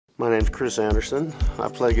My name's Chris Anderson. I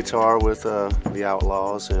play guitar with the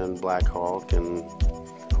Outlaws and Black Hawk and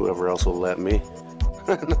whoever else will let me.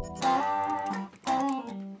 I'm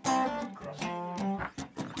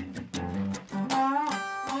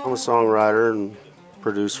a songwriter and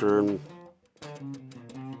producer and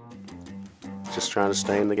just trying to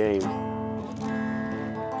stay in the game.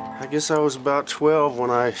 I guess I was about 12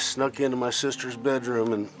 when I snuck into my sister's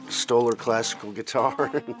bedroom and stole her classical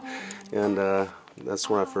guitar, and that's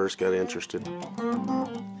when I first got interested.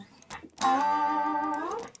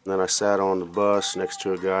 Then I sat on the bus next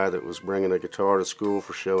to a guy that was bringing a guitar to school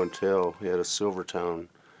for show and tell. He had a Silvertone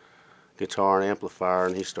guitar and amplifier,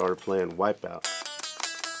 and he started playing Wipeout.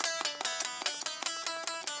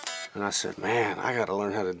 And I said, man, I gotta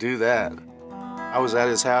learn how to do that. I was at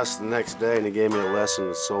his house the next day and he gave me a lesson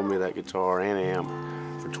and sold me that guitar and amp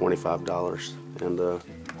for $25, and I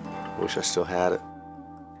wish I still had it.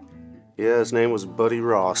 Yeah, his name was Buddy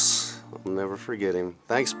Ross. I'll never forget him.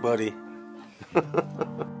 Thanks, Buddy. I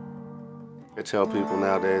tell people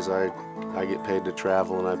nowadays I get paid to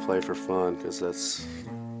travel and I play for fun, because that's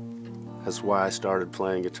why I started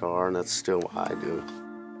playing guitar, and that's still why I do it.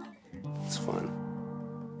 It's fun.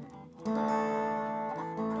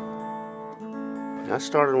 I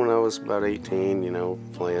started when I was about 18, you know,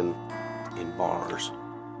 playing in bars.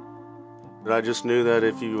 But I just knew that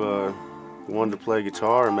if you wanted to play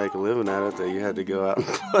guitar and make a living at it, that you had to go out and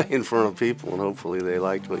play in front of people, and hopefully they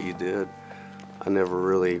liked what you did. I never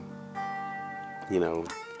really, you know,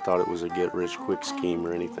 thought it was a get-rich-quick scheme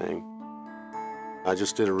or anything. I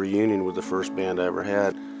just did a reunion with the first band I ever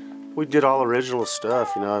had. We did all original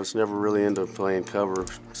stuff, you know. I was never really into playing cover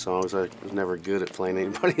songs. I was never good at playing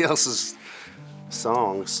anybody else's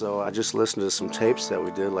songs, so I just listened to some tapes that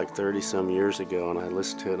we did like 30-some years ago, and I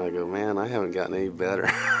listened to it and I go, man, I haven't gotten any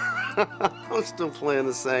better. I'm still playing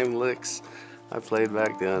the same licks I played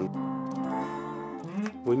back then.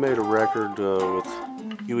 We made a record with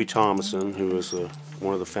Huey Thomason, who was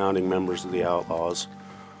one of the founding members of the Outlaws,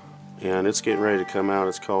 and it's getting ready to come out.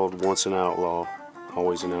 It's called Once an Outlaw,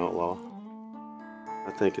 Always an Outlaw.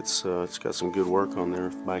 I think it's got some good work on there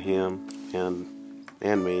by him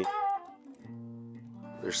and me.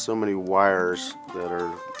 There's so many wires that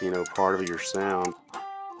are, you know, part of your sound.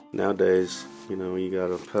 Nowadays, you know, you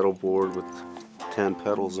got a pedal board with 10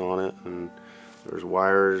 pedals on it, and there's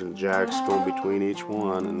wires and jacks going between each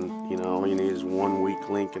one, and, you know, all you need is one weak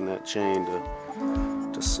link in that chain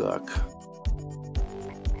to suck.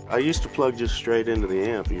 I used to plug just straight into the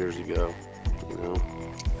amp years ago, you know,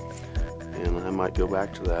 and I might go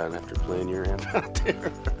back to that after playing your amp out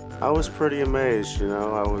there. I was pretty amazed, you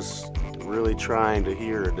know. I was really trying to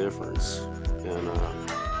hear a difference, and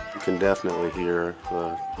you can definitely hear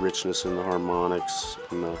the richness in the harmonics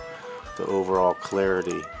and the overall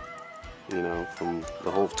clarity, you know, from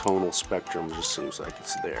the whole tonal spectrum. Just seems like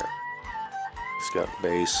it's there. It's got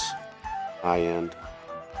bass, high end.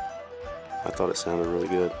 I thought it sounded really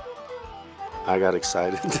good. I got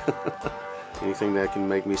excited. Anything that can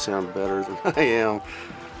make me sound better than I am,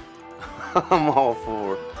 I'm all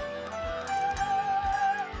for.